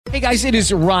Hey guys, it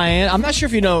is Ryan. I'm not sure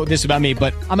if you know this about me,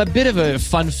 but I'm a bit of a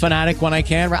fun fanatic when I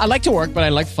can. I like to work, but I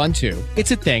like fun too.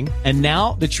 It's a thing. And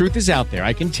now the truth is out there.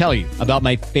 I can tell you about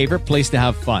my favorite place to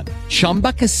have fun.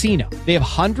 Chumba Casino. They have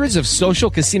hundreds of social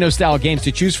casino style games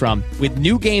to choose from with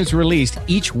new games released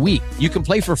each week. You can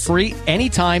play for free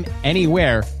anytime,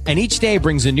 anywhere. And each day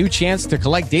brings a new chance to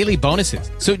collect daily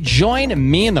bonuses. So join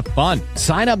me in the fun.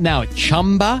 Sign up now at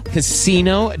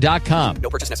ChumbaCasino.com. No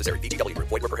purchase necessary. VGW.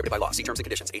 Void where prohibited by law. See terms and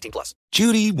conditions. 18+.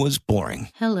 Judy was boring.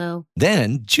 Hello.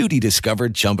 Then Judy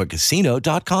discovered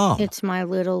ChumbaCasino.com. It's my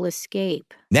little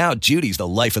escape. Now Judy's the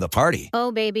life of the party.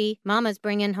 Oh, baby, mama's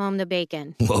bringing home the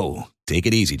bacon. Whoa, take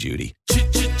it easy, Judy.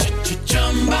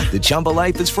 The Chumba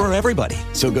life is for everybody.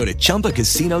 So go to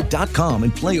ChumbaCasino.com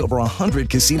and play over 100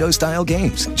 casino-style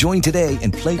games. Join today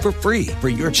and play for free for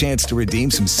your chance to redeem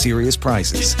some serious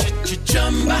prizes.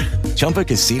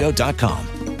 ChumbaCasino.com.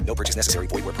 No purchase necessary.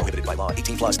 Void where prohibited by law.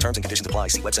 18+. Terms and conditions apply.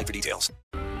 See website for details.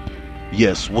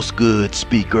 Yes, what's good,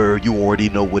 speaker? You already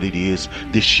know what it is.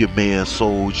 This your man,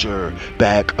 Soldier,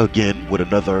 back again with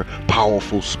another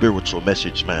powerful spiritual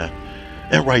message, man.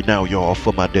 And right now, y'all,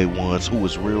 for my day ones, who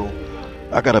is real,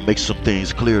 I gotta make some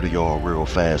things clear to y'all real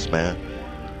fast, man.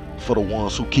 For the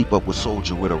ones who keep up with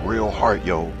Soldier with a real heart,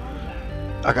 yo,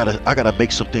 I gotta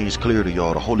make some things clear to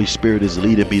y'all. The Holy Spirit is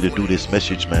leading me to do this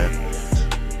message, man.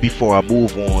 Before I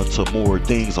move on to more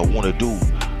things I want to do,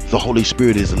 the Holy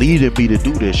Spirit is leading me to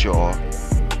do this, y'all.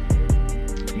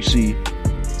 You see,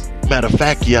 matter of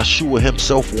fact, Yeshua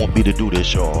himself want me to do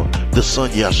this, y'all. The son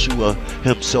Yeshua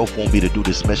himself want me to do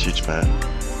this message, man.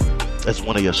 As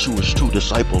one of Yeshua's true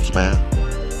disciples, man.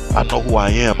 I know who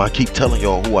I am. I keep telling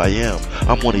y'all who I am.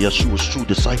 I'm one of Yeshua's true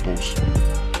disciples.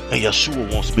 And Yeshua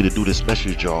wants me to do this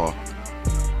message, y'all.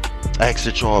 I ask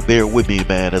that y'all bear with me,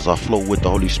 man, as I flow with the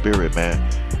Holy Spirit, man.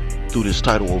 Through this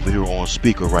title over here on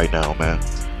speaker right now, man.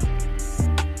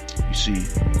 You see.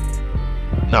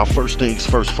 Now, first things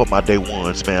first for my day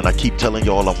ones, man. I keep telling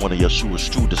y'all I'm one of Yeshua's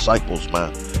true disciples,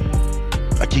 man.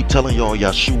 I keep telling y'all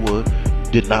Yeshua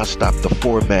did not stop the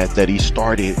format that he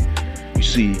started, you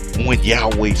see, when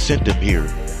Yahweh sent him here,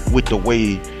 with the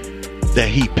way that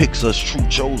he picks us true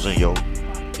chosen, yo.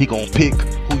 He gonna pick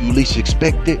who you least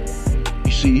expected,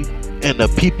 you see, and the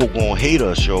people gonna hate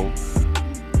us, yo.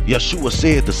 Yeshua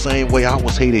said the same way I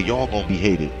was hated, y'all gonna be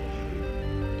hated.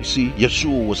 You see,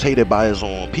 Yeshua was hated by his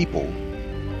own people,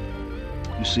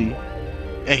 you see,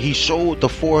 and he showed the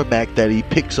format that he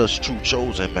picks us true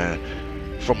chosen, man.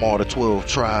 From all the 12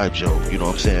 tribes, yo, you know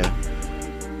what I'm saying?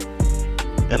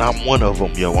 And I'm one of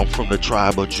them, yo. I'm from the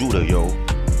tribe of Judah, yo.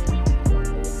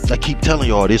 I keep telling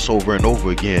y'all this over and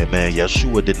over again, man.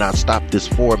 Yeshua did not stop this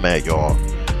format, y'all.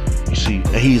 You see,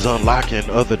 and he's unlocking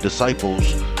other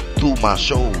disciples through my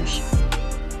shows.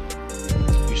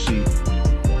 You see,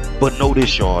 but know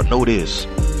this, y'all. Know this.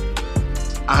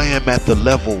 I am at the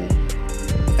level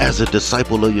as a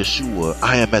disciple of Yeshua.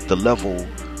 I am at the level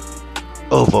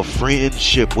of a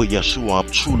friendship with Yeshua. I'm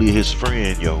truly his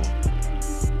friend, yo.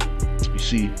 You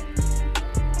see?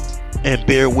 And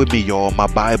bear with me, y'all. My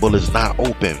Bible is not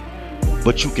open,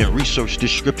 but you can research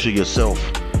this scripture yourself.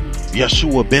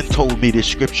 Yeshua been told me this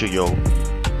scripture, yo.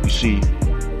 You see?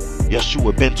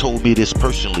 Yeshua been told me this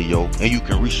personally, yo. And you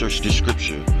can research this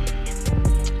scripture.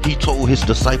 He told his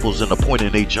disciples in the point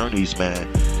in their journeys, man.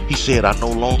 He said, I no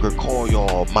longer call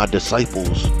y'all my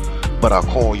disciples, but I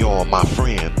call y'all my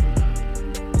friend.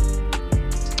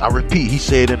 I repeat, he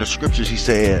said in the scriptures, he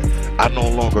said, I no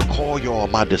longer call y'all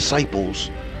my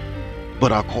disciples,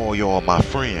 but I call y'all my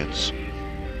friends.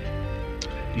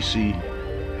 You see,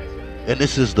 and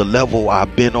this is the level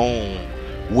I've been on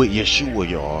with Yeshua,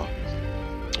 y'all.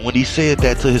 When he said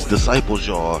that to his disciples,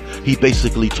 y'all, he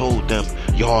basically told them,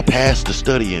 y'all past the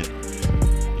studying.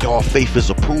 Y'all faith is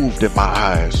approved in my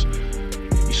eyes.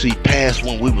 You see, past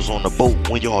when we was on the boat,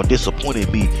 when y'all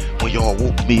disappointed me, when y'all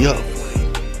woke me up.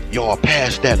 Y'all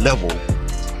past that level.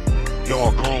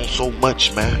 Y'all grown so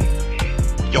much, man.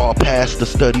 Y'all past the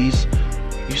studies,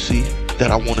 you see,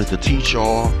 that I wanted to teach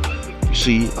y'all. You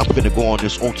see, I'm finna go on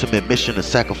this ultimate mission to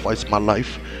sacrifice my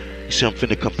life. You see, I'm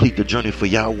finna complete the journey for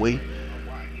Yahweh.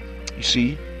 You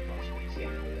see,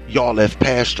 y'all have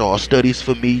passed y'all studies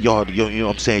for me. Y'all, you know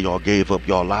what I'm saying? Y'all gave up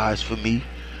y'all lives for me.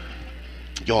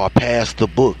 Y'all passed the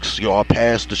books. Y'all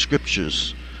passed the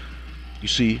scriptures. You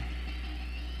see,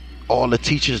 all the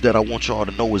teachings that I want y'all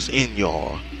to know is in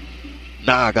y'all.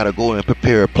 Now I gotta go and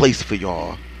prepare a place for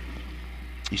y'all.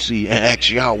 You see, and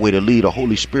ask Yahweh to lead the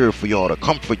Holy Spirit for y'all, to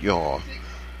comfort y'all.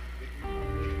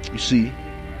 You see,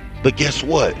 but guess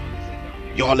what?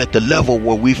 Y'all at the level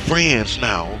where we friends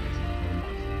now.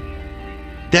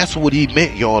 That's what he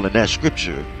meant, y'all, in that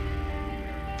scripture.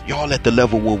 Y'all at the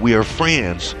level where we are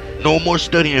friends. No more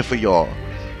studying for y'all.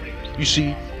 You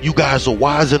see, you guys are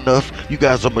wise enough. You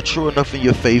guys are mature enough in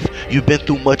your faith. You've been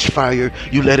through much fire.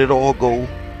 You let it all go.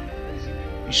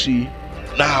 You see,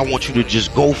 now I want you to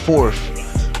just go forth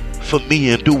for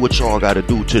me and do what y'all got to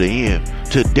do to the end,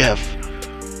 to death.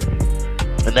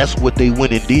 And that's what they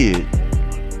went and did.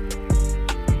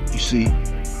 You see,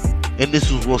 and this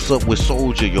is what's up with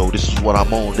Soldier, yo. This is what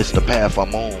I'm on. This is the path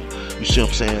I'm on. You see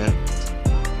what I'm saying?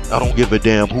 I don't give a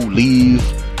damn who leave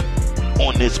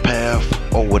on this path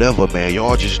or whatever, man.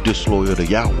 Y'all just disloyal to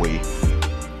Yahweh.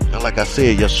 And like I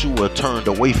said, Yeshua turned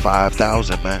away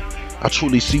 5,000, man. I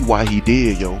truly see why he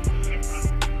did, yo.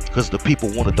 Because the people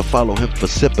wanted to follow him for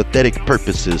sympathetic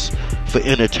purposes, for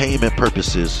entertainment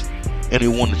purposes. And they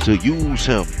wanted to use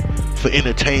him for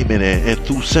entertainment and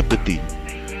through sympathy.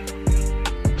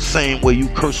 Same way you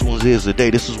curse ones is today.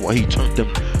 This is why he turned them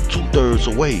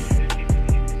 2/3 away.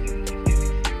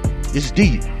 It's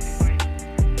deep.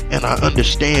 And I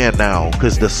understand now,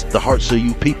 because the hearts of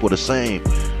you people the same.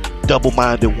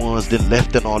 Double-minded ones, then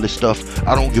left and all this stuff.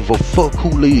 I don't give a fuck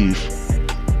who leave.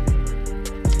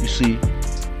 You see,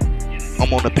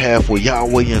 I'm on the path with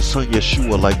Yahweh and Son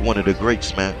Yeshua like one of the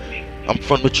greats, man. I'm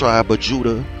from the tribe of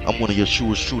Judah. I'm one of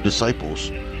Yeshua's true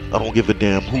disciples. I don't give a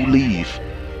damn who leave.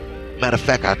 Matter of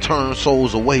fact, I turn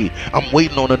souls away. I'm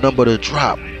waiting on the number to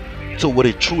drop to what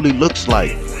it truly looks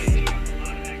like.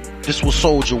 This was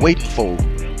Soldier waiting for.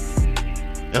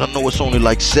 And I know it's only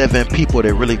like 7 people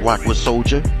that really rock with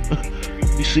Soldier.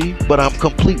 You see? But I'm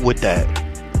complete with that.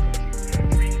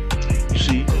 You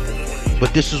see?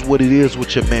 But this is what it is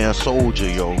with your man Soldier,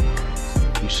 yo.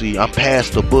 You see? I'm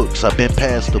past the books. I've been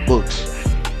past the books.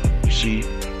 You see?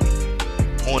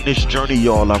 On this journey,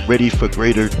 y'all, I'm ready for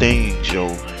greater things, yo.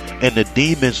 And the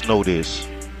demons know this.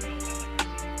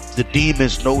 The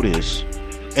demons know this.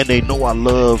 And they know I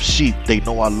love sheep. They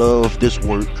know I love this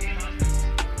work.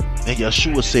 And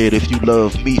Yeshua said, if you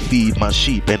love me, feed my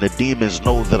sheep. And the demons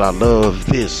know that I love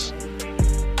this.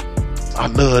 I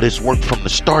love this work from the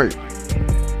start.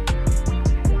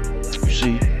 You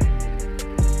see?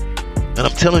 And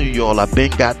I'm telling you, y'all, I've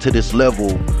been got to this level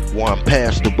where I'm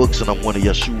past the books and I'm one of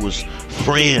Yeshua's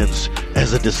friends.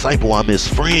 As a disciple, I'm his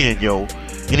friend, yo.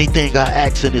 Anything I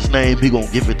ask in his name, he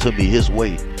gonna give it to me his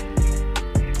way.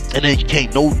 And then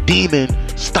can't no demon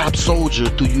stop Soldier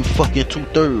through you fucking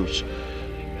 2/3.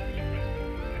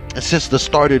 And since the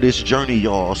start of this journey,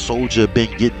 y'all, Soldier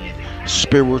been getting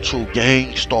spiritual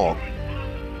gang stalked.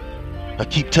 I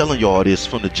keep telling y'all this,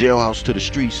 from the jailhouse to the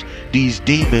streets. These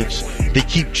demons, they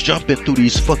keep jumping through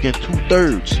these fucking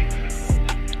 2/3.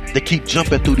 They keep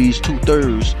jumping through these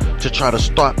 2/3 to try to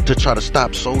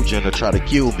stop Soldier and to try to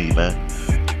kill me, man.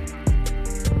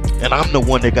 And I'm the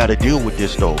one that got to deal with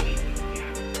this, though.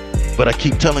 But I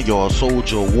keep telling y'all,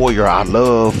 Soldier, warrior, I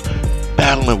love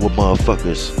battling with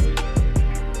motherfuckers.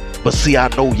 But see, I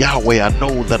know Yahweh. I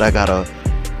know that I gotta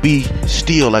be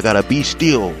still. I gotta be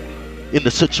still. In the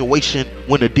situation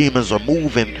when the demons are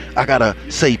moving, I gotta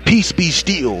say, peace, be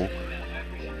still.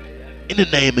 In the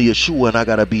name of Yeshua, and I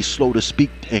gotta be slow to speak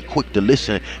and quick to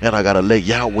listen. And I gotta let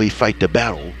Yahweh fight the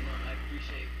battle.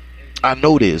 I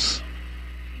know this.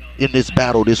 In this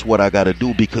battle, this is what I gotta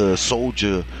do, because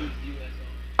Soldier,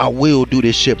 I will do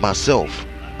this shit myself.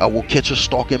 I will catch a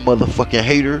stalking motherfucking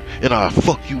hater and I'll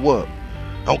fuck you up.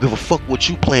 I don't give a fuck what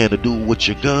you plan to do with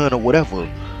your gun or whatever.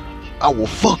 I will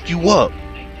fuck you up.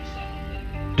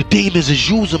 The demons is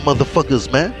using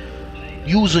motherfuckers, man.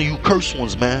 Using you cursed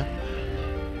ones, man.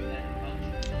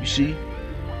 You see?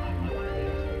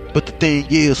 But the thing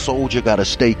is, Soldier gotta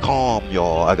stay calm,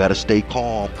 y'all. I gotta stay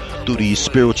calm through these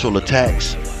spiritual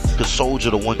attacks. Cause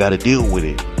Soldier the one gotta deal with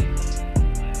it.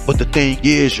 But the thing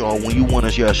is, y'all, when you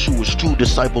want to Yeshua's true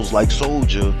disciples like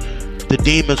Soldier, the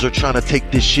demons are trying to take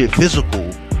this shit physical.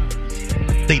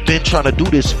 They've been trying to do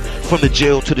this from the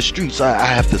jail to the streets. I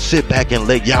have to sit back and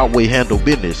let Yahweh handle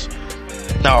business.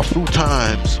 Now, a few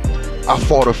times, I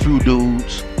fought a few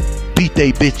dudes, beat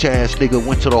they bitch ass nigga,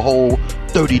 went to the hole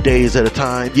 30 days at a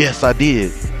time. Yes, I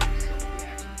did.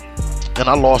 And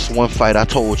I lost one fight. I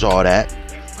told y'all that.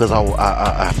 Because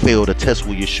I failed a test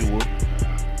with Yeshua.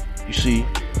 You see?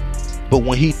 But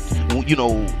when he, you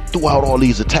know, throughout all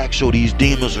these attacks, yo, these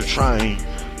demons are trying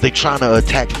to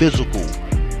attack physical.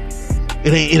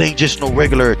 It ain't just no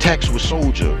regular attacks with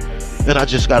Soldier. And I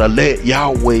just gotta let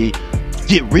Yahweh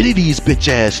get rid of these bitch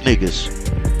ass niggas.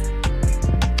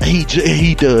 And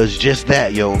he does just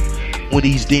that, yo. When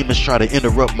these demons try to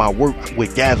interrupt my work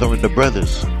with gathering the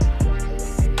brothers.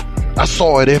 I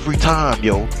saw it every time,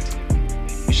 yo.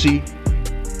 You see?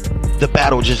 The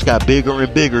battle just got bigger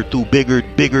and bigger through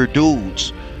bigger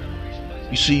dudes.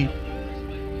 You see?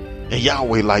 And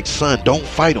Yahweh like, son, don't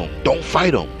fight them. Don't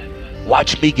fight them.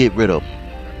 Watch me get rid of them.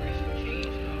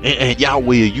 And Yahweh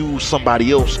will use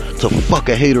somebody else to fuck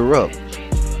a hater up.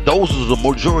 Those are the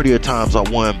majority of times I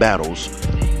won battles.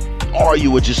 Or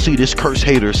you would just see this cursed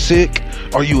hater sick,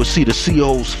 or you would see the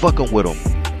COs fucking with him.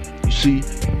 You see,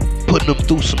 putting him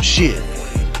through some shit.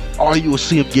 Or you would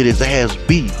see him get his ass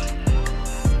beat.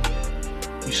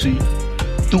 You see,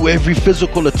 through every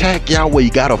physical attack, Yahweh, you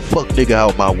gotta fuck nigga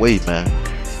out my way, man.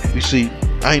 You see,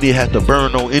 I ain't even have to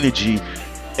burn no energy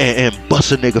and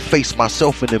bust a nigga face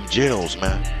myself in them jails,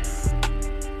 man.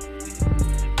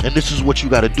 And this is what you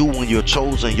gotta do when you're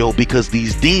chosen, yo, because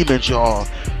these demons, y'all,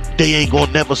 they ain't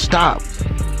gonna never stop.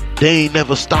 They ain't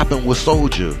never stopping with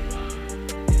Soldier.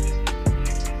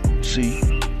 See?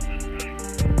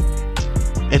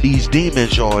 And these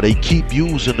demons, y'all, they keep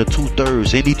using the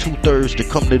 2/3. Any 2/3 to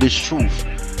come to this truth.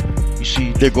 You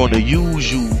see, they're gonna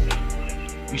use you.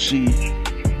 You see,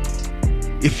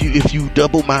 if you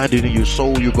double-minded in your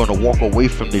soul, you're gonna walk away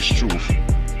from this truth.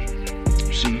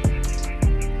 You see,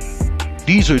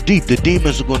 these are deep. The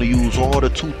demons are gonna use all the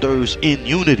 2/3 in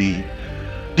unity.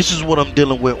 This is what I'm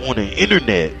dealing with on the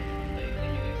internet.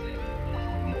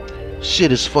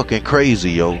 Shit is fucking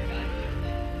crazy, yo.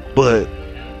 But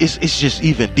it's just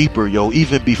even deeper, yo.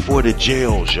 Even before the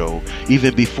jails, yo.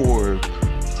 Even before,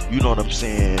 you know what I'm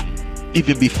saying?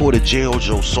 Even before the jails,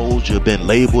 yo, Soldier been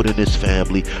labeled in his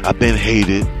family. I've been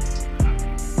hated.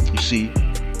 You see,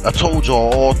 I told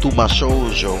y'all all through my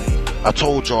shows, yo. I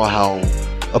told y'all how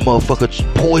a motherfucker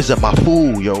poisoned my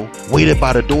food, yo. Waited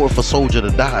by the door for Soldier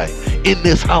to die in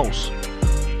this house.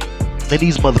 And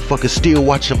these motherfuckers still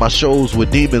watching my shows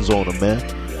with demons on them,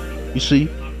 man. You see?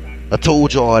 I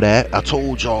told y'all that. I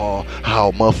told y'all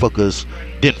how motherfuckers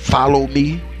didn't follow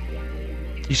me.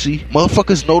 You see?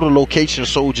 Motherfuckers know the location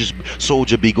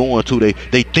Soldier be going to.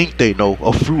 They think they know,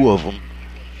 a few of them.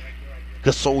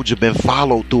 Cause Soldier been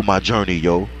followed through my journey,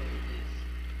 yo.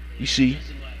 You see?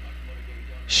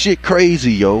 Shit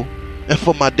crazy, yo. And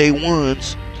for my day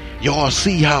ones, y'all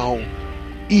see how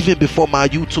even before my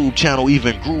YouTube channel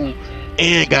even grew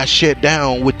and got shut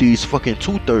down with these fucking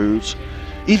 2/3,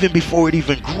 even before it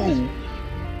even grew,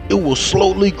 it was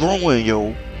slowly growing,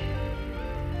 yo.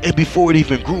 And before it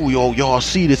even grew, yo, y'all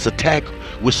see this attack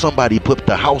where somebody put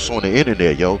the house on the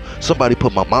internet, yo. Somebody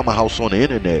put my mama house on the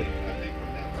internet.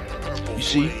 You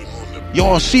see?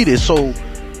 Y'all see this, so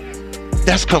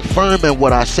that's confirming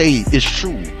what I say is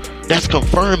true. That's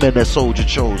confirming that Soldier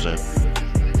chosen.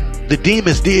 The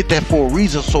demons did that for a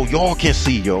reason, so y'all can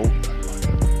see, yo.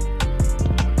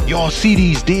 Y'all see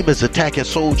these demons attacking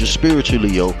Soldier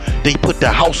spiritually, yo. They put the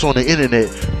house on the internet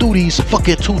through these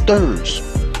fucking 2/3.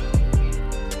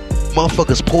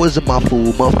 Motherfuckers poisoned my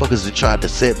food. Motherfuckers that tried to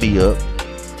set me up.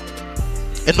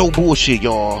 And no bullshit,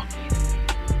 y'all.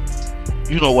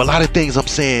 You know, a lot of things I'm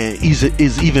saying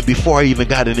is even before I even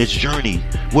got in this journey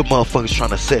with motherfuckers trying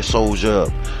to set Soldier up.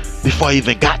 Before I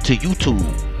even got to YouTube.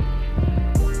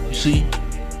 You see?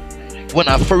 When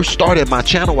I first started my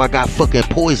channel, I got fucking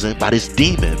poisoned by this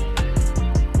demon.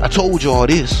 I told y'all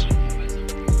this.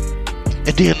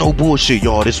 And then no bullshit,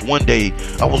 y'all. This one day,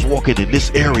 I was walking in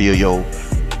this area, yo.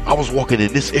 I was walking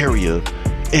in this area.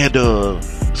 And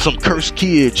some cursed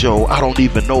kids, yo, I don't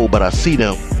even know, but I see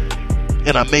them.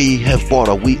 And I may have bought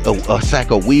a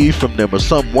sack of weed from them or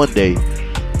something one day.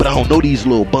 But I don't know these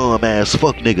little bum ass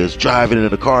fuck niggas driving in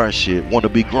the car and shit. Want to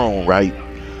be grown, right?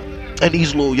 And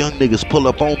these little young niggas pull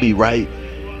up on me, right?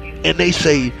 And they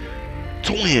say,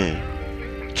 twin.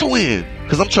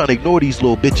 Because I'm trying to ignore these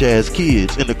little bitch ass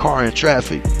kids in the car in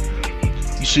traffic.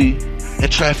 You see?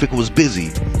 And traffic was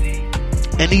busy.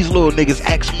 And these little niggas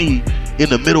asked me in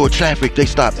the middle of traffic. They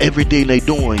stopped everything they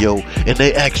doing, yo. And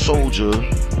they asked Soldier.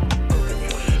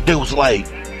 They was like,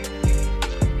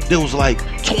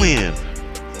 twin.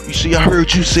 You see, I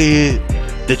heard you said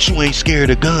that you ain't scared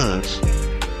of guns.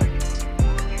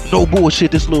 No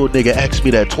bullshit, this little nigga asked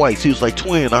me that twice. He was like,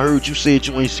 twin, I heard you said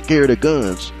you ain't scared of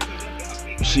guns.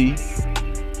 You see?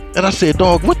 And I said,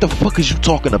 dog, what the fuck is you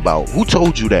talking about? Who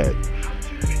told you that?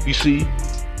 You see?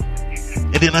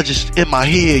 And then I just, in my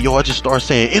head, yo, I just started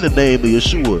saying, in the name of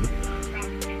Yeshua.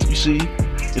 You see?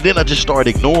 And then I just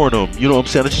started ignoring them. You know what I'm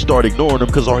saying? I just started ignoring them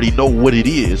because I already know what it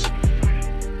is.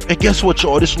 And guess what,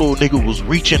 y'all? This little nigga was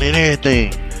reaching and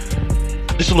everything.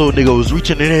 This little nigga was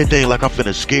reaching and everything like I'm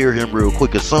finna scare him real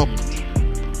quick or something.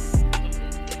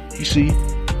 You see?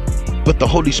 But the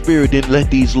Holy Spirit didn't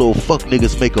let these little fuck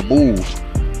niggas make a move.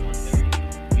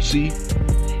 You see?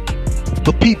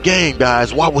 But peep game,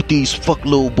 guys. Why would these fuck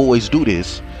little boys do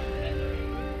this?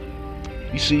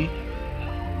 You see?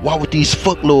 Why would these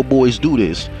fuck little boys do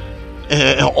this?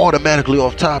 And automatically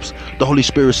off tops, the Holy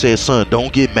Spirit says, son,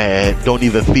 don't get mad. Don't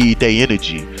even feed their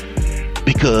energy.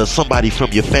 Because somebody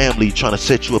from your family trying to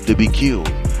set you up to be killed.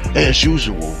 As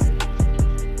usual.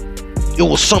 It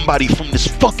was somebody from this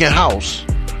fucking house.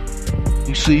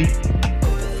 You see?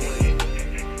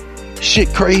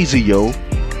 Shit crazy, yo.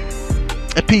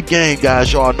 And peep game,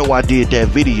 guys, y'all know I did that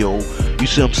video. You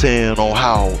see what I'm saying? On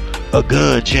how a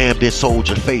gun jammed this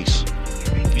soldier face.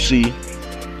 You see?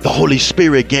 The Holy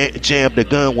Spirit jammed the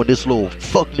gun when this little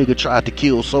fuck nigga tried to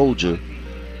kill soldier.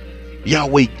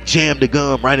 Yahweh jammed the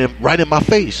gun right in my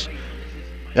face.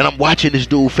 And I'm watching this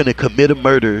dude finna commit a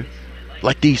murder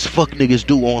like these fuck niggas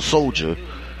do on soldier.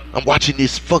 I'm watching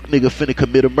this fuck nigga finna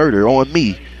commit a murder on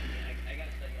me.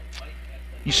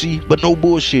 You see? But no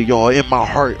bullshit, y'all. In my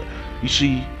heart, you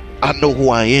see, I know who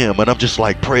I am. And I'm just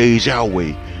like, praise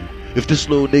Yahweh. If this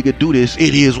little nigga do this,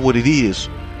 it is what it is.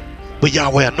 But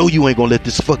Yahweh, I know you ain't gonna let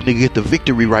this fuck nigga get the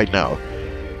victory right now.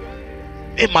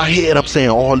 In my head, I'm saying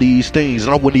all these things,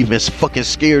 and I wasn't even fucking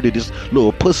scared of this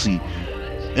little pussy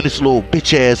and this little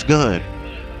bitch ass gun.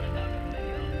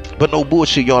 But no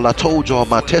bullshit, y'all. I told y'all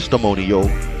my testimony, yo.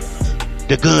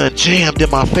 The gun jammed in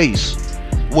my face.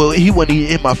 Well, he wasn't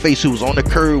even in my face. He was on the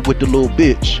curb with the little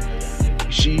bitch.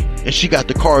 You see? And she got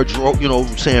the car, you know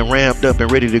what I'm saying, rammed up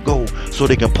and ready to go so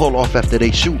they can pull off after they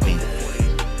shoot me.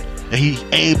 And he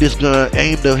aimed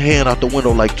the hand out the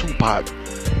window like Tupac.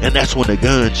 And that's when the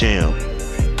gun jammed.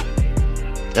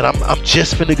 And I'm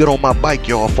just finna get on my bike,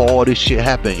 y'all, for all this shit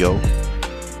happen, yo.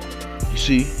 You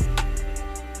see?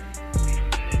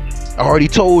 I already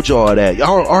told y'all that. I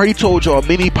already told y'all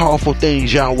many powerful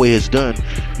things Yahweh has done.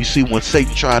 You see, when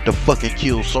Satan tried to fucking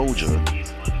kill soldier.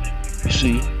 You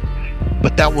see?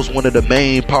 But that was one of the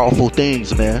main powerful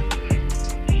things, man.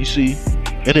 You see?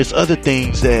 And there's other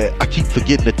things that I keep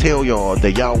forgetting to tell y'all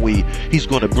that Yahweh, he's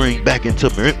going to bring back into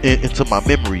my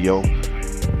memory, yo.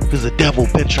 Because the devil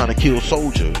been trying to kill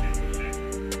soldier.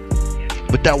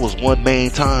 But that was one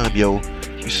main time, yo.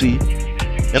 You see?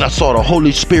 And I saw the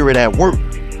Holy Spirit at work.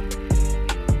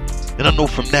 And I know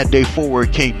from that day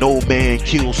forward, can't no man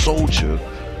kill soldier.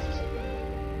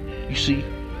 You see?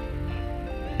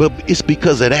 But it's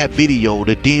because of that video,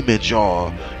 the demons,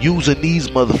 y'all, using these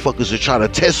motherfuckers to try to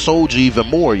test soldier even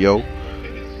more, yo.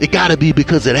 It gotta be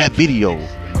because of that video.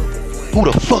 Who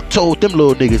the fuck told them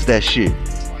little niggas that shit?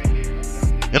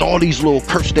 And all these little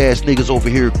cursed ass niggas over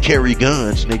here carry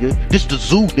guns, nigga. This the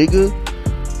zoo, nigga.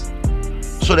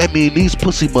 So that mean these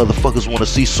pussy motherfuckers want to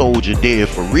see soldier dead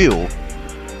for real.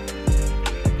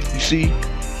 You see?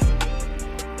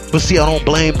 But see, I don't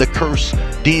blame the cursed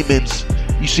demons.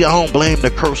 You see, I don't blame the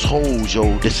cursed hoes,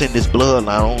 yo, that's in this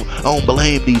bloodline. I don't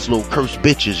blame these little cursed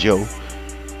bitches, yo.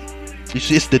 You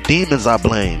see, it's the demons I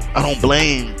blame. I don't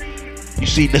blame, you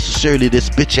see, necessarily this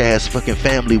bitch ass fucking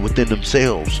family within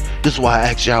themselves. This is why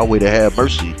I ask Yahweh to have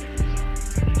mercy.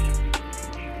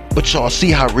 But y'all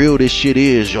see how real this shit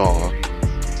is, y'all.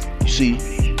 You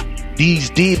see,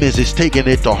 these demons is taking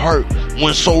it to heart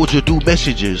when soldier do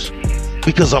messages.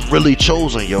 Because I'm really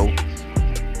chosen, yo.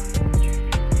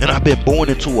 And I've been born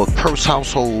into a cursed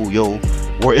household, yo,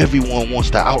 where everyone wants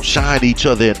to outshine each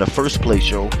other in the first place,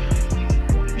 yo.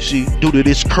 You see, due to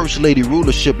this cursed lady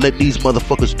rulership, letting these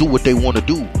motherfuckers do what they want to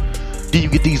do. Then you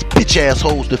get these bitch ass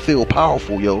hoes to feel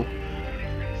powerful, yo.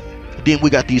 Then we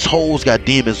got these hoes got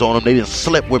demons on them. They done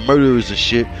slept with murderers and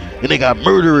shit. And they got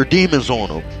murderer demons on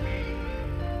them.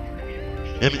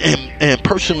 And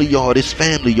personally, y'all, this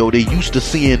family, yo, they used to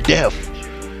seeing death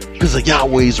because of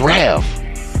Yahweh's wrath.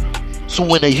 So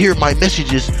when they hear my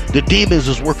messages, the demons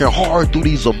is working hard through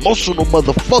these emotional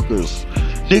motherfuckers,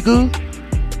 nigga.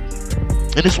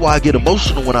 And that's why I get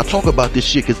emotional when I talk about this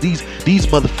shit, because these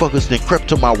motherfuckers then crept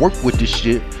to my work with this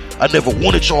shit. I never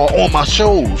wanted y'all on my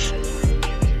shows.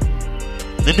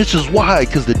 And this is why,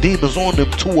 because the demons on them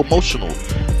too emotional.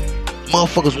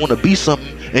 Motherfuckers want to be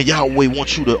something, and Yahweh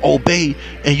wants you to obey,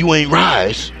 and you ain't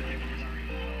rise.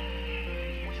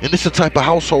 And it's the type of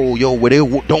household, yo, where they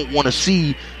don't want to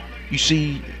see, you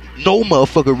see, no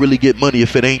motherfucker really get money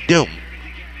if it ain't them.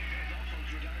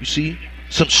 You see?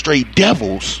 Some straight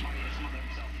devils.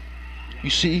 You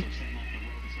see?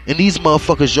 And these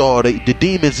motherfuckers, y'all, the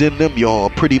demons in them, y'all,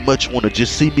 pretty much want to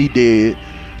just see me dead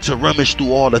to rummage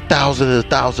through all the thousands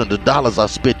of dollars I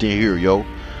spent in here, yo.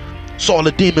 That's all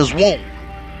the demons want.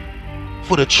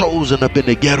 For the chosen up in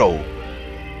the ghetto.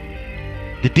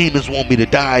 The demons want me to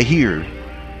die here.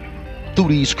 Through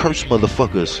these cursed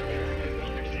motherfuckers.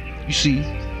 You see?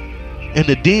 And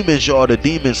the demons, y'all, the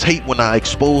demons hate when I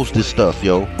expose this stuff,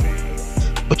 yo.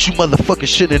 But you motherfuckers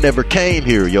shouldn't have never came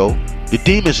here, yo. The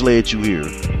demons led you here.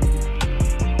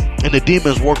 And the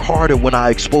demons work harder when I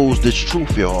expose this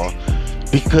truth, y'all.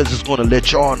 because it's gonna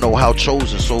let y'all know how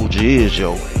chosen Soldier is,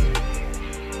 yo.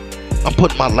 I'm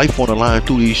putting my life on the line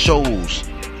through these shows,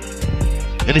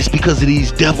 and it's because of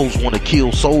these devils want to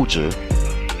kill Soldier.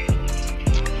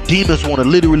 Demons want to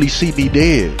literally see me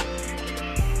dead.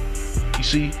 You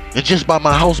see? And just by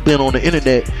my house being on the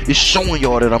internet, it's showing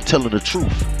y'all that I'm telling the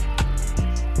truth.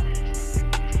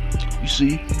 You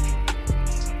see?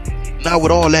 Now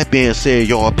with all that being said,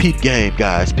 y'all, peep game,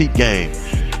 guys, peep game.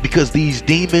 Because these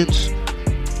demons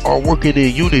are working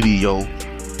in unity, yo.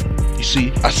 You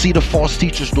see? I see the false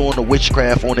teachers doing the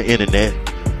witchcraft on the internet.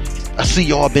 I see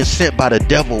y'all been sent by the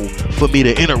devil for me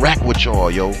to interact with y'all,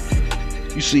 yo.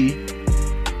 You see?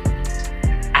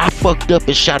 I fucked up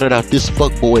and shouted out this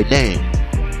fuckboy name.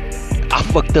 I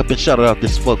fucked up and shouted out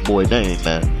this fuckboy name,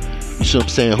 man. You see what I'm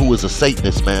saying? Who is a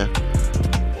Satanist, man?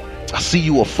 I see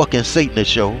you a fucking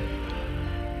Satanist, yo.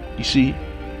 You see?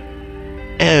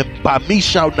 And by me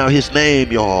shouting out his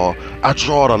name, y'all, I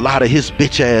drawed a lot of his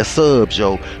bitch ass subs,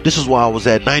 yo. This is why I was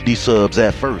at 90 subs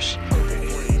at first,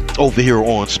 over here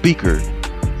on speaker.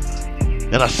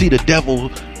 And I see the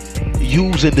devil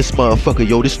using this motherfucker,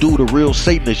 yo. This dude a real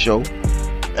Satanist, yo.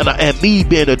 And me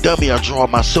being a dummy, I draw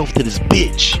myself to this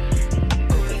bitch.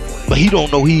 But he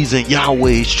don't know he's in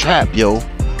Yahweh's trap, yo.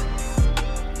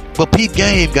 But peep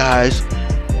game, guys.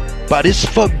 By this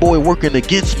fuckboy working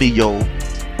against me, yo.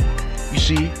 You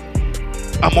see,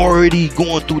 I'm already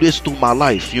going through this through my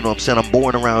life. You know what I'm saying? I'm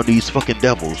born around these fucking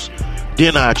devils.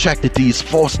 Then I attracted these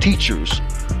false teachers.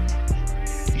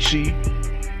 You see,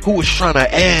 who was trying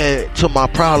to add to my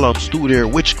problems through their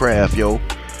witchcraft, yo.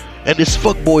 And this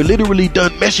fuckboy literally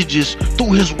done messages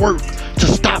through his work to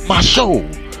stop my show.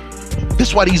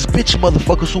 This why these bitch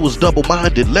motherfuckers who was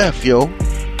double-minded left, yo.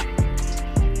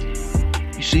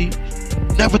 You see,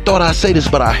 never thought I'd say this,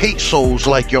 but I hate souls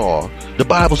like y'all. The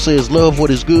Bible says love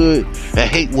what is good and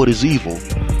hate what is evil.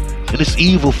 And it's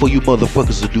evil for you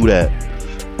motherfuckers to do that.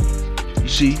 You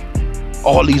see,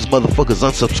 all these motherfuckers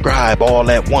unsubscribe all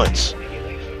at once.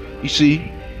 You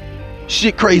see,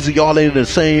 shit crazy, y'all ain't in the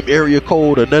same area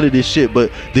code or none of this shit,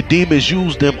 but the demons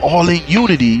use them all in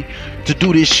unity to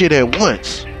do this shit at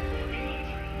once.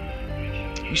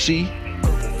 You see?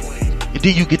 And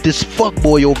then you get this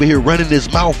fuckboy over here running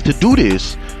his mouth to do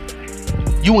this.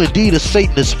 You indeed a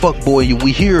Satanist fuckboy, and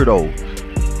we here though.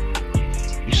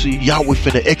 You see, Yahweh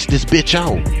finna X this bitch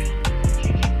out.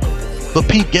 But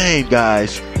peep game,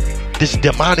 guys. This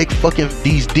demonic fucking,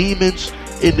 these demons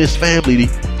in this family,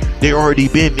 they already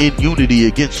been in unity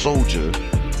against Soldier.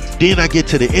 Then I get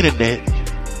to the internet,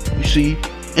 you see,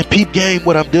 and peep game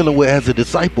what I'm dealing with as a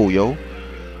disciple, yo.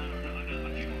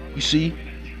 You see,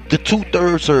 the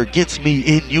 2/3 are against me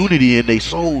in unity in their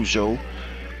souls, yo.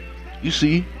 You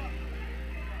see,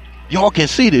 y'all can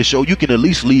see this, yo. You can at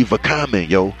least leave a comment,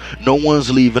 yo. No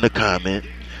one's leaving a comment.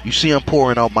 You see, I'm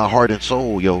pouring out my heart and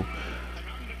soul, yo.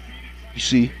 You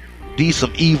see, these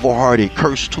some evil-hearted,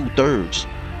 cursed 2/3.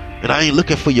 And I ain't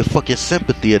looking for your fucking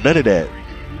sympathy or none of that.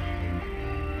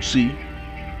 You see?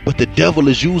 But the devil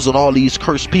is using all these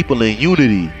cursed people in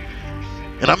unity.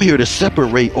 And I'm here to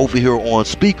separate over here on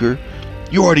speaker.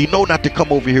 You already know not to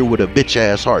come over here with a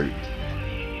bitch-ass heart.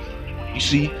 You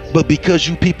see? But because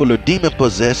you people are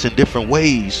demon-possessed in different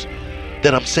ways,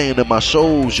 that I'm saying in my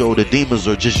shows, yo, the demons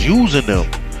are just using them.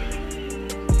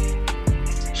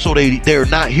 So they're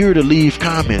not here to leave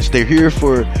comments. They're here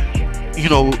for, you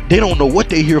know, they don't know what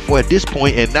they're here for at this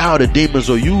point, and now the demons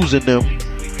are using them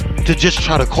to just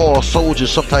try to cause Soldier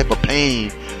some type of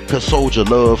pain, because Soldier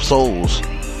loves souls.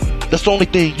 That's the only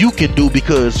thing you can do,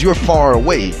 because you're far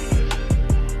away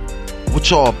with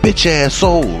y'all bitch ass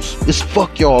souls. It's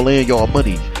fuck y'all and y'all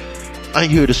money. I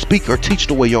ain't here to speak or teach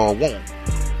the way y'all want,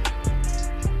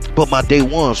 but my day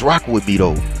ones rock with me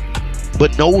though.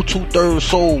 But no 2/3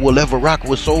 soul will ever rock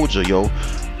with Soldier, yo.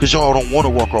 Because y'all don't want to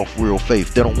walk off real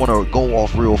faith. They don't want to go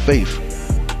off real faith.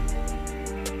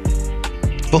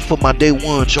 But for my day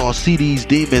ones, y'all see these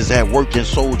demons at work in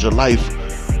Soldier life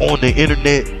on the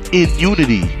internet in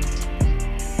unity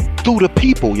through the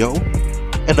people, yo.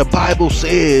 And the Bible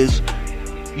says,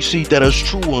 you see, that us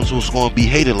true ones was going to be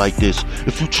hated like this.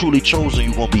 If you truly chosen,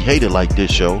 you're going to be hated like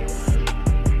this, yo.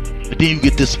 And then you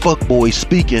get this fuckboy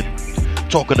speaking,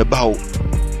 talking about,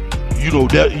 you know,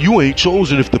 that you ain't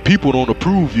chosen if the people don't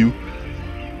approve you.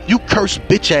 You curse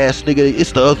bitch ass nigga,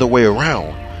 it's the other way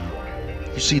around.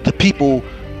 You see, the people,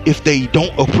 if they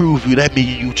don't approve you, that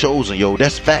means you chosen, yo.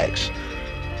 That's facts.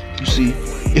 You see,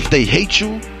 if they hate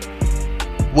you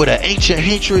with an ancient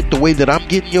hatred, the way that I'm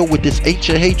getting, yo, with this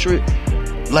ancient hatred,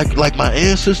 like my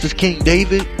ancestors, King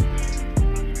David,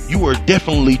 you are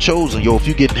definitely chosen, yo. If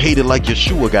you getting hated like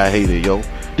Yeshua got hated, yo.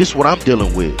 This is what I'm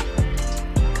dealing with.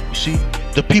 You see,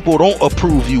 The people don't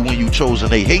approve you when you chosen,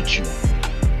 they hate you.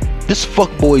 This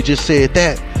fuckboy just said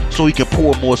that so he can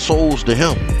pour more souls to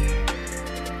him.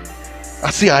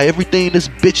 I see how everything this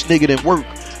bitch nigga didn't work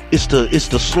is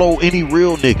to slow any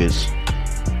real niggas.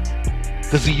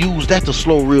 Cause he used that to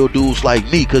slow real dudes like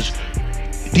me. Cause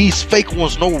these fake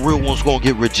ones, no real ones gonna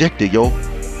get rejected, yo.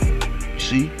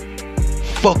 See?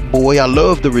 Fuck boy, I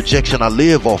love the rejection. I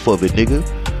live off of it, nigga.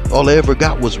 All I ever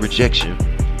got was rejection.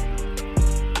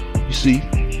 You see?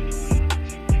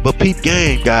 But peep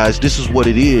game, guys, this is what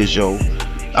it is, yo.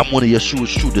 I'm one of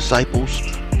Yeshua's true disciples.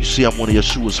 You see, I'm one of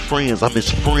Yeshua's friends. I'm his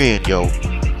friend, yo.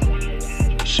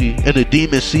 You see? And the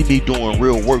demons see me doing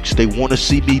real works. They want to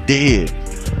see me dead.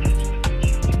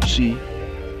 You see?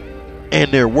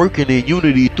 And they're working in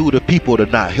unity through the people to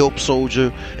not help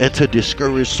Soldier and to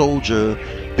discourage Soldier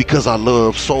because I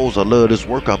love souls. I love this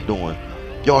work I'm doing.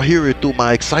 Y'all hear it through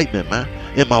my excitement, man,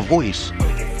 in my voice.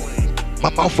 My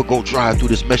mouth will go dry through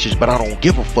this message, but I don't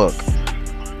give a fuck.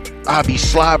 I be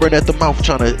slobbering at the mouth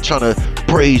trying to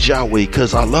praise Yahweh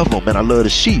because I love him and I love the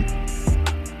sheep.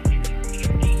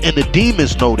 And the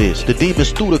demons know this. The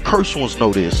demons through the cursed ones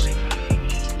know this.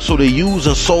 So they're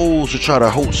using souls to try to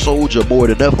hold Soldier more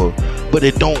than ever. But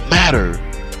it don't matter.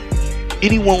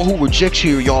 Anyone who rejects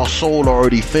here, y'all soul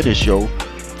already finished, yo.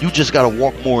 You just gotta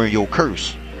walk more in your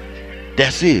curse.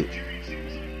 That's it.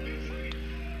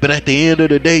 But at the end of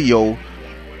the day, yo,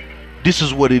 this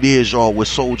is what it is, y'all, with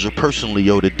Soldier personally,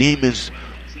 yo. The demons,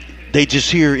 they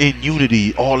just here in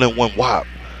unity, all in one whop.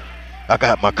 I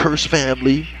got my cursed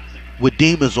family with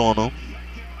demons on them.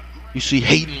 You see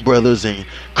hating brothers and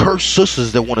cursed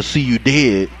sisters that want to see you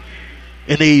dead.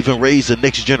 And they even raise the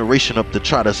next generation up to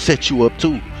try to set you up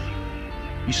too.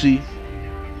 You see?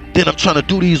 Then I'm trying to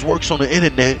do these works on the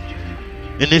internet.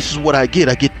 And this is what I get.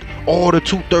 I get all the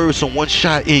 2/3 in one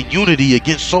shot in unity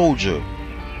against Soldier.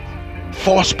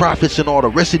 False prophets and all the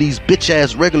rest of these bitch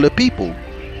ass regular people.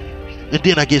 And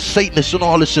then I get Satanists and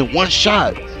all this in one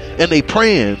shot. And they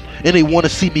praying. And they want to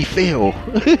see me fail.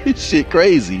 Shit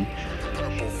crazy.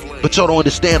 But y'all don't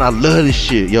understand, I love this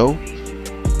shit, yo.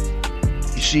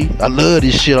 You see, I love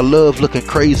this shit. I love looking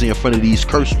crazy in front of these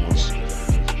cursed ones.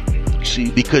 You see,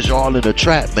 because y'all in a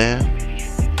trap, man.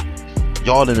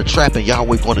 Y'all in a trap and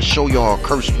Yahweh gonna show y'all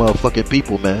cursed motherfucking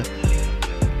people, man.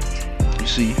 You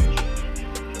see?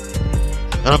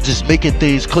 And I'm just making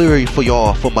things clear for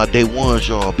y'all, for my day ones,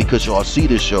 y'all, because y'all see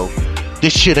this, yo.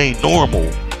 This shit ain't normal.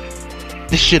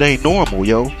 This shit ain't normal,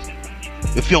 yo.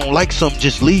 If you don't like something,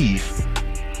 just leave.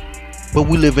 But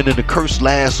we living in the cursed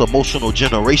last emotional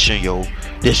generation, yo,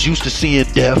 that's used to seeing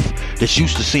death, that's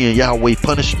used to seeing Yahweh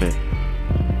punishment.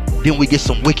 Then we get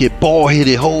some wicked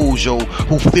bald-headed hoes, yo,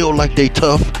 who feel like they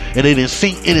tough and they done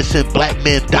seen innocent black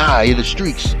men die in the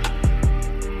streets.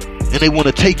 And they want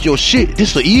to take your shit.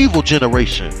 This is an evil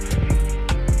generation.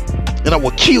 And I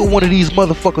will kill one of these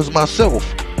motherfuckers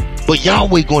myself. But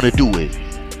Yahweh gonna do it.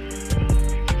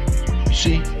 You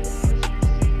see?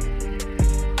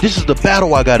 This is the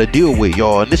battle I gotta deal with,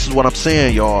 y'all. And this is what I'm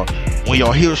saying, y'all. When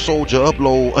y'all hear Soldier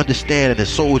upload, understand that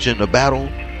Soldier in the battle,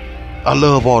 I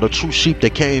love all the true sheep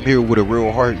that came here with a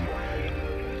real heart.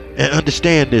 And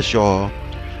understand this, y'all.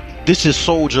 This is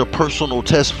Soldier personal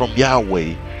test from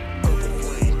Yahweh.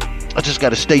 I just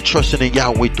gotta stay trusting in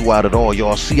Yahweh throughout it all.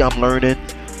 Y'all see I'm learning.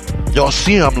 Y'all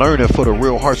see I'm learning for the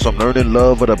real hearts. I'm learning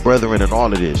love of the brethren and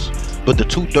all of this. But the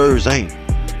 2/3 ain't.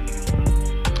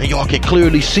 And y'all can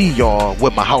clearly see, y'all,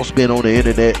 with my house being on the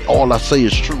internet, all I say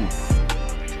is true.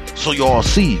 So y'all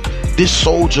see, this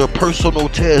Soldier personal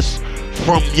test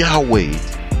from Yahweh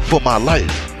for my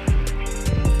life.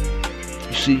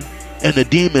 You see? And the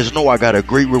demons know I got a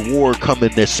great reward coming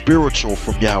that's spiritual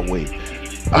from Yahweh.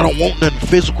 I don't want nothing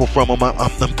physical from him.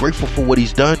 I'm grateful for what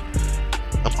he's done.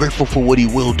 I'm grateful for what he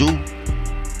will do.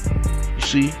 You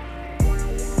see?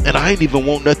 And I ain't even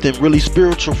want nothing really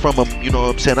spiritual from him. You know what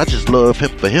I'm saying? I just love him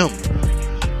for him.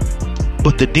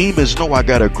 But the demons know I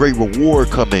got a great reward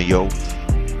coming, yo.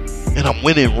 And I'm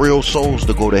winning real souls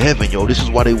to go to heaven, yo. This is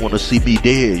why they want to see me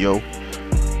dead, yo.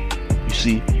 You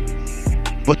see?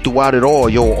 But throughout it all,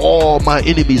 yo, all my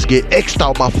enemies get X'd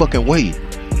out my fucking way.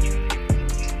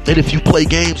 And if you play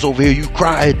games over here, you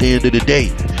cry at the end of the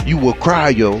day. You will cry,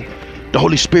 yo. The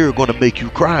Holy Spirit gonna make you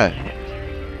cry.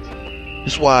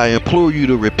 That's why I implore you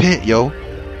to repent, yo.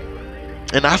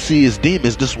 And I see his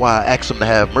demons. That's why I ask him to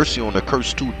have mercy on the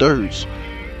cursed 2/3.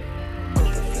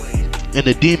 And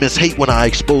the demons hate when I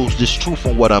expose this truth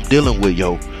on what I'm dealing with,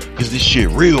 yo. Because this shit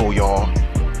real, y'all.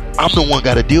 I'm the one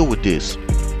gotta deal with this.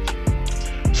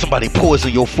 Somebody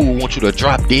poison your food, want you to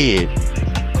drop dead.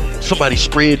 Somebody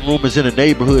spreading rumors in the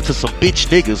neighborhood to some bitch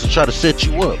niggas and try to set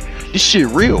you up. This shit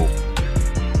real.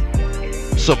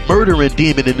 some murdering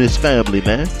demon in this family,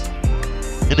 man.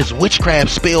 And it's witchcraft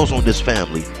spells on this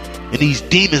family. And these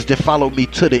demons that follow me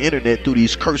to the internet through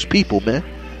these cursed people, man.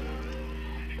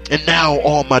 And now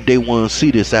all my day ones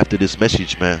see this after this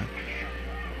message, man.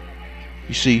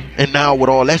 You see? And now with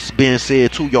all that's being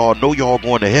said too, y'all know y'all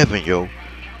going to heaven, yo.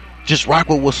 Just rock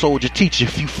with what Soldier teach.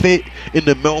 If you fit in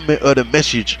the moment of the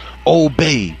message,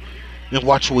 obey. And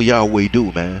watch what Yahweh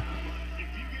do, man.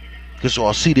 Because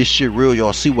y'all see this shit real.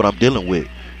 Y'all see what I'm dealing with.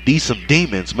 These some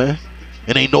demons, man.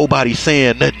 And ain't nobody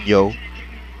saying nothing, yo.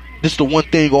 This the one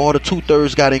thing all the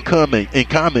 2/3 got in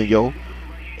common, yo.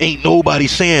 Ain't nobody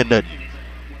saying nothing.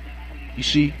 You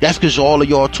see, that's because all of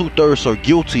y'all 2/3 are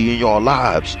guilty in y'all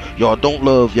lives. Y'all don't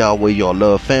love Yahweh. Y'all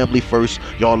love family first.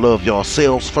 Y'all love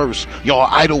yourselves first. Y'all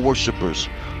idol worshipers.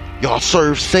 Y'all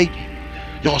serve Satan.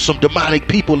 Y'all some demonic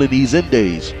people in these end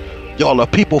days. Y'all are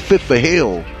people fit for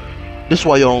hell. This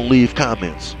why y'all don't leave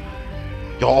comments.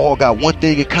 Y'all all got one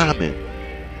thing in common.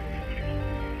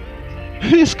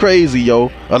 It's crazy,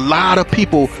 yo. A lot of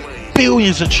people,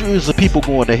 billions and trillions of people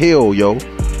going to hell, yo.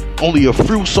 Only a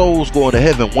few souls going to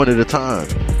heaven one at a time.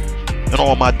 And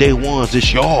all my day ones,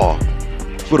 it's y'all.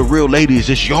 For the real ladies,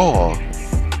 it's y'all.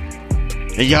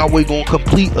 And Yahweh gonna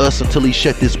complete us until he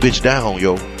shut this bitch down,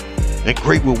 yo. And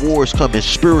great rewards coming,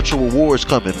 spiritual rewards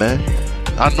coming, man.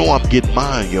 I know I'm getting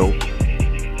mine, yo.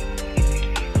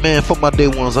 Man, for my day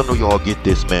ones, I know y'all get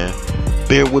this, man.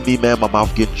 Bear with me, man. My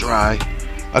mouth getting dry.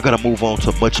 I gotta move on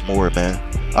to much more, man.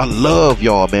 I love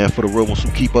y'all, man, for the real ones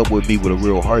who keep up with me with a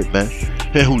real heart, man.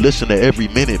 And who listen to every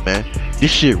minute, man.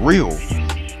 This shit real.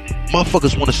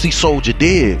 Motherfuckers want to see Soldier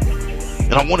dead.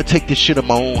 And I want to take this shit in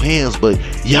my own hands, but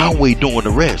Yahweh doing the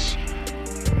rest.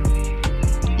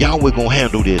 Yahweh gonna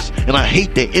handle this. And I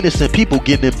hate that innocent people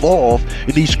getting involved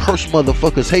in these cursed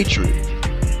motherfuckers' hatred.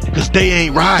 Because they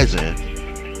ain't rising.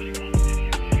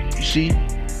 You see?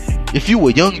 If you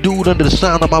a young dude under the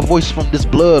sound of my voice from this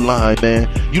bloodline, man,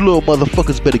 you little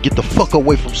motherfuckers better get the fuck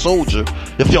away from Soldier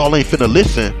if y'all ain't finna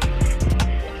listen.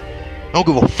 I don't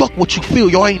give a fuck what you feel.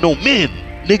 Y'all ain't no men,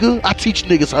 nigga. I teach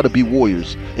niggas how to be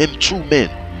warriors and true men.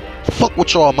 Fuck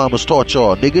what y'all mamas taught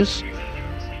y'all, niggas.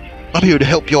 I'm here to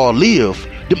help y'all live.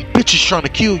 Them bitches trying to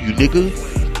kill you, nigga.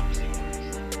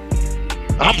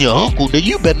 I'm your uncle, nigga.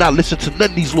 You better not listen to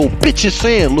none of these little bitches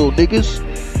saying, little niggas.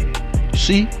 You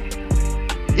see?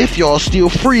 If y'all still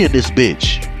free in this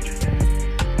bitch.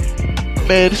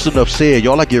 Man, this is enough said.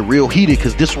 Y'all, I get real heated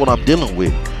because this is what I'm dealing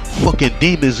with. Fucking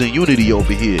demons in unity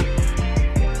over here.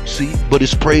 See? But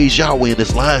it's praise Yahweh and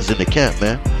it's lines in the camp,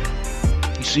 man.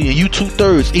 You see? And you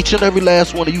 2/3, each and every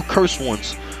last one of you cursed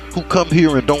ones who come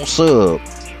here and don't sub.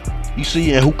 You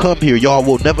see? And who come here, y'all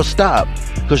will never stop.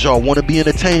 Because y'all want to be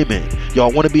entertainment.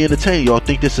 Y'all want to be entertained. Y'all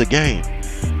think this a game.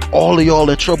 All of y'all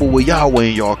in trouble with Yahweh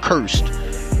and y'all cursed.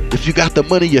 If you got the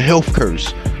money, your health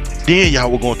cursed. Then y'all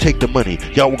were gonna take the money.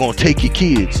 Y'all were gonna take your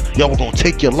kids. Y'all were gonna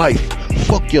take your life.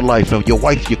 Fuck your life and your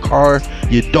wife, your car,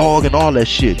 your dog, and all that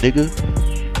shit, nigga.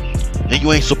 And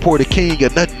you ain't support a king or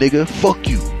nothing, nigga. Fuck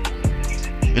you.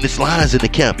 And it's lines in the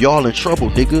camp. Y'all in trouble,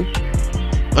 nigga.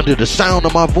 Under the sound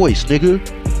of my voice, nigga.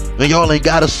 And y'all ain't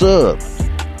got a sub.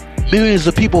 Millions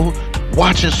of people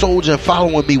watching Soldier and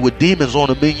following me with demons on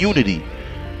them in unity.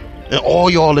 And all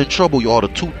y'all in trouble. Y'all the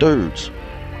 2/3.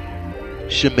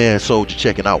 It's your man Soldier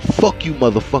checking out. Fuck you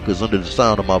motherfuckers under the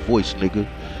sound of my voice, nigga.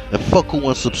 And fuck who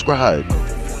unsubscribed.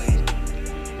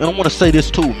 And I want to say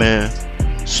this too, man.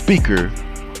 Speaker,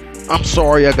 I'm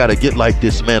sorry I gotta get like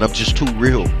this, man. I'm just too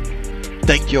real.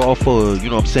 Thank y'all for, you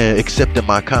know what I'm saying, accepting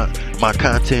my content.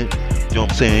 You know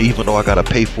what I'm saying? Even though I gotta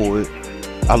pay for it.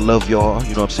 I love y'all,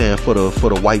 you know what I'm saying, for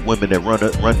the white women that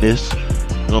run this. You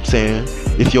know what I'm saying?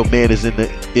 If your man is in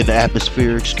the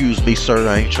atmosphere, excuse me, sir.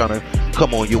 I ain't trying to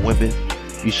come on your women.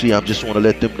 You see, I just want to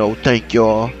let them know, thank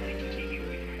y'all.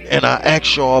 And I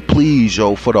ask y'all, please,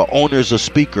 yo, for the owners of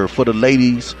Speaker, for the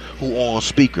ladies who on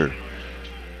Speaker,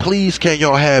 please can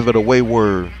y'all have it a way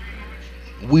where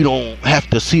we don't have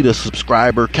to see the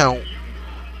subscriber count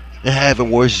and have it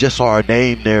where it's just our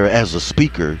name there as a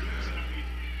speaker.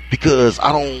 Because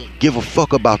I don't give a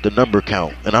fuck about the number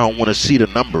count and I don't want to see the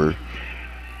number.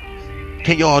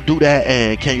 Can y'all do that?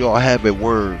 And can y'all have it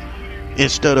where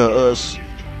instead of us,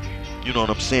 you know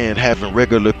what I'm saying, having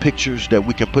regular pictures that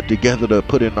we can put together to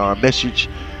put in our message,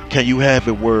 can you have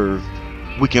it where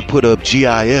we can put up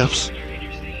GIFs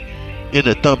in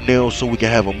the thumbnail so we can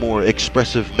have a more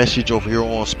expressive message over here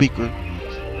on Speaker?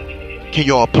 Can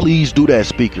y'all please do that,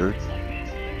 Speaker?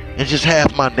 And just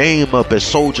have my name up as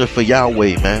Soldier for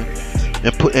Yahweh, man.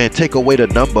 And take away the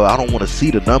number. I don't want to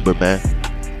see the number, man.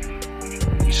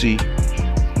 You see?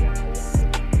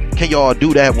 Can y'all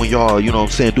do that when y'all, you know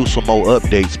what I'm saying, do some more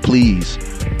updates, please?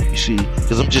 You see,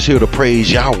 because I'm just here to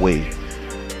praise Yahweh.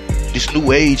 This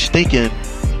new age thinking,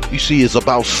 you see, is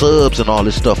about subs and all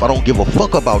this stuff. I don't give a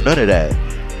fuck about none of that.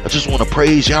 I just want to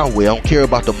praise Yahweh. I don't care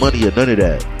about the money or none of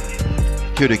that.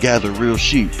 I'm here to gather real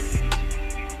sheep.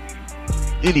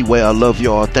 Anyway, I love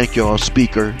y'all. Thank y'all,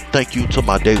 speaker. Thank you to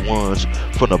my day ones.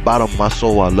 From the bottom of my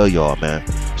soul, I love y'all, man.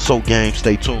 So gang,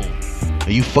 stay tuned.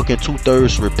 And you fucking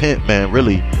 2/3 repent, man.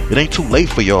 Really, it ain't too late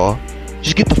for y'all.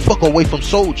 Just get the fuck away from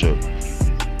Soldier.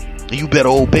 And you better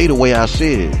obey the way I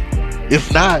said.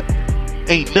 If not,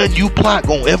 ain't nothing you plot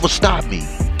gonna ever stop me.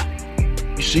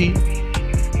 You see?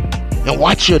 And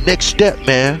watch your next step,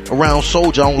 man. Around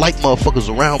Soldier, I don't like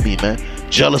motherfuckers around me, man.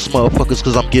 Jealous motherfuckers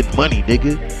cause I'm getting money,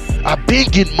 nigga. I've been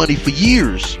getting money for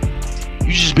years.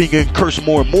 You just been getting cursed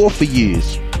more and more for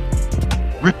years.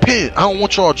 Repent. I don't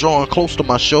want y'all drawing close to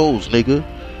my shows, nigga.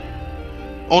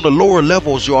 On the lower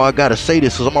levels, y'all, I gotta say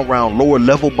this, cause I'm around lower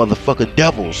level motherfucking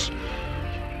devils.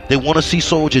 They wanna see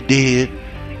Soldier dead,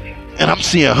 and I'm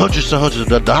seeing hundreds and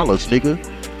hundreds of dollars, nigga.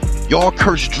 Y'all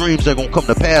cursed dreams that gonna come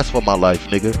to pass for my life,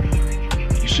 nigga.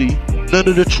 You see, none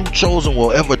of the true chosen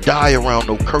will ever die around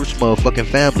no cursed motherfucking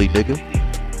family, nigga.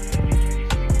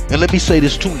 And let me say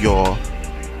this too, y'all.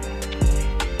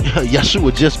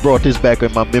 Yeshua just brought this back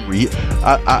in my memory.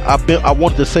 I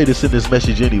wanted to say this in this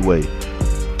message anyway.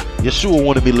 Yeshua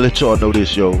wanted me to let y'all know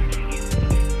this, yo.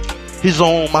 His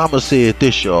own mama said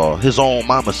this, y'all. His own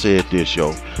mama said this,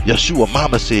 yo. Yeshua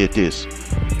mama said this.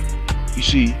 You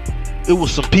see, it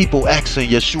was some people asking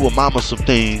Yeshua mama some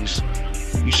things,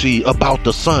 you see, about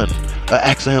the son.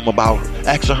 Asking her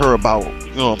about,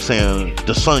 you know what I'm saying,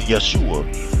 the son Yeshua.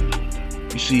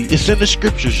 You see, it's in the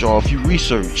scriptures, y'all. If you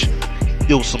research,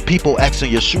 there was some people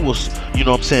asking Yeshua's, you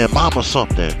know what I'm saying, mama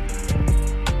something.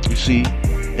 You see,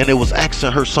 and it was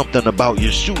asking her something about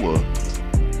Yeshua.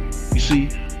 You see,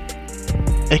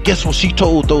 and guess what she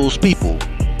told those people?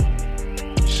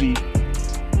 You see,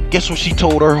 guess what she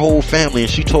told her whole family, and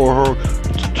she told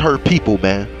her people,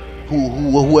 man,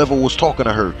 whoever was talking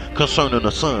to her concerning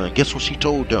the son. Guess what she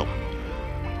told them?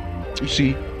 You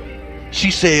see,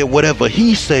 she said, whatever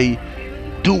he say,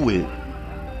 do it.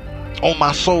 On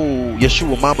my soul,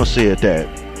 Yeshua mama said that.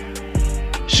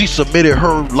 She submitted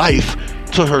her life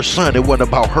to her son. It wasn't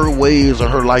about her ways or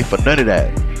her life or none of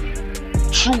that.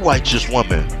 True righteous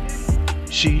woman.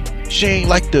 She ain't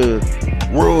like the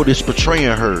world is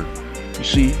portraying her. You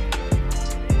see,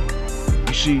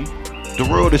 the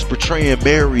world is portraying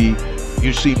Mary,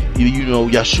 you see, you know,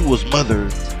 Yeshua's mother,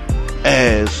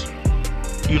 as,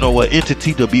 you know, an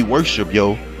entity to be worshipped,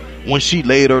 yo. When she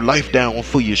laid her life down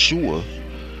for Yeshua,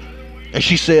 and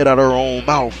she said out her own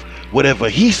mouth, whatever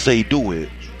he say, do it.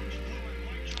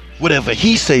 Whatever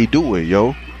he say, do it,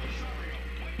 yo.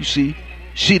 You see,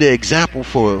 she the example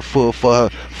for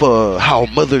how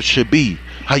mothers should be,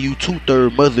 how you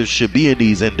 2/3 mothers should be in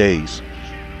these end days.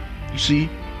 You see,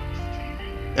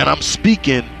 and I'm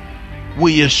speaking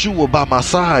with Yeshua by my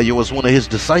side, yo, as one of his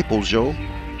disciples, yo.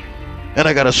 And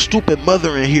I got a stupid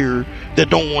mother in here that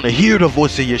don't want to hear the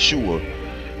voice of Yeshua.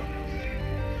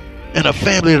 And a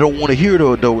family that don't want to hear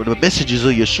the messages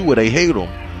of Yeshua. They hate them.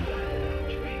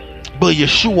 But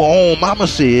Yeshua own mama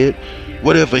said,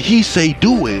 whatever he say,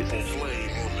 do it.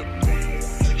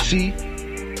 See?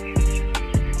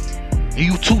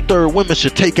 You 2/3 women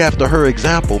should take after her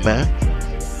example, man.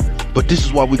 But this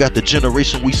is why we got the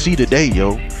generation we see today,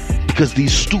 yo. Because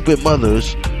these stupid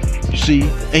mothers, you see,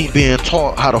 ain't being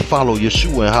taught how to follow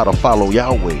Yeshua and how to follow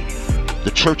Yahweh.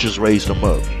 The churches raised them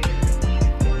up.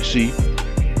 You see?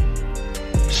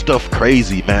 Stuff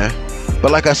crazy, man.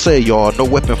 But like I say, y'all, no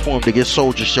weapon formed against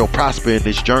soldiers shall prosper in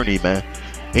this journey, man.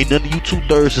 Ain't none of you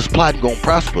 2/3 is plotting gonna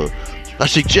prosper. I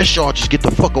suggest y'all just get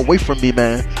the fuck away from me,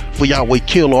 man. For Yahweh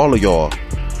kill all of y'all.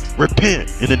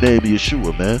 Repent in the name of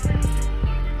Yeshua, man.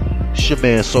 It's your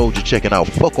man Soldier checking out.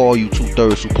 Fuck all you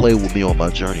 2/3 who play with me on my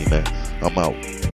journey, man. I'm out.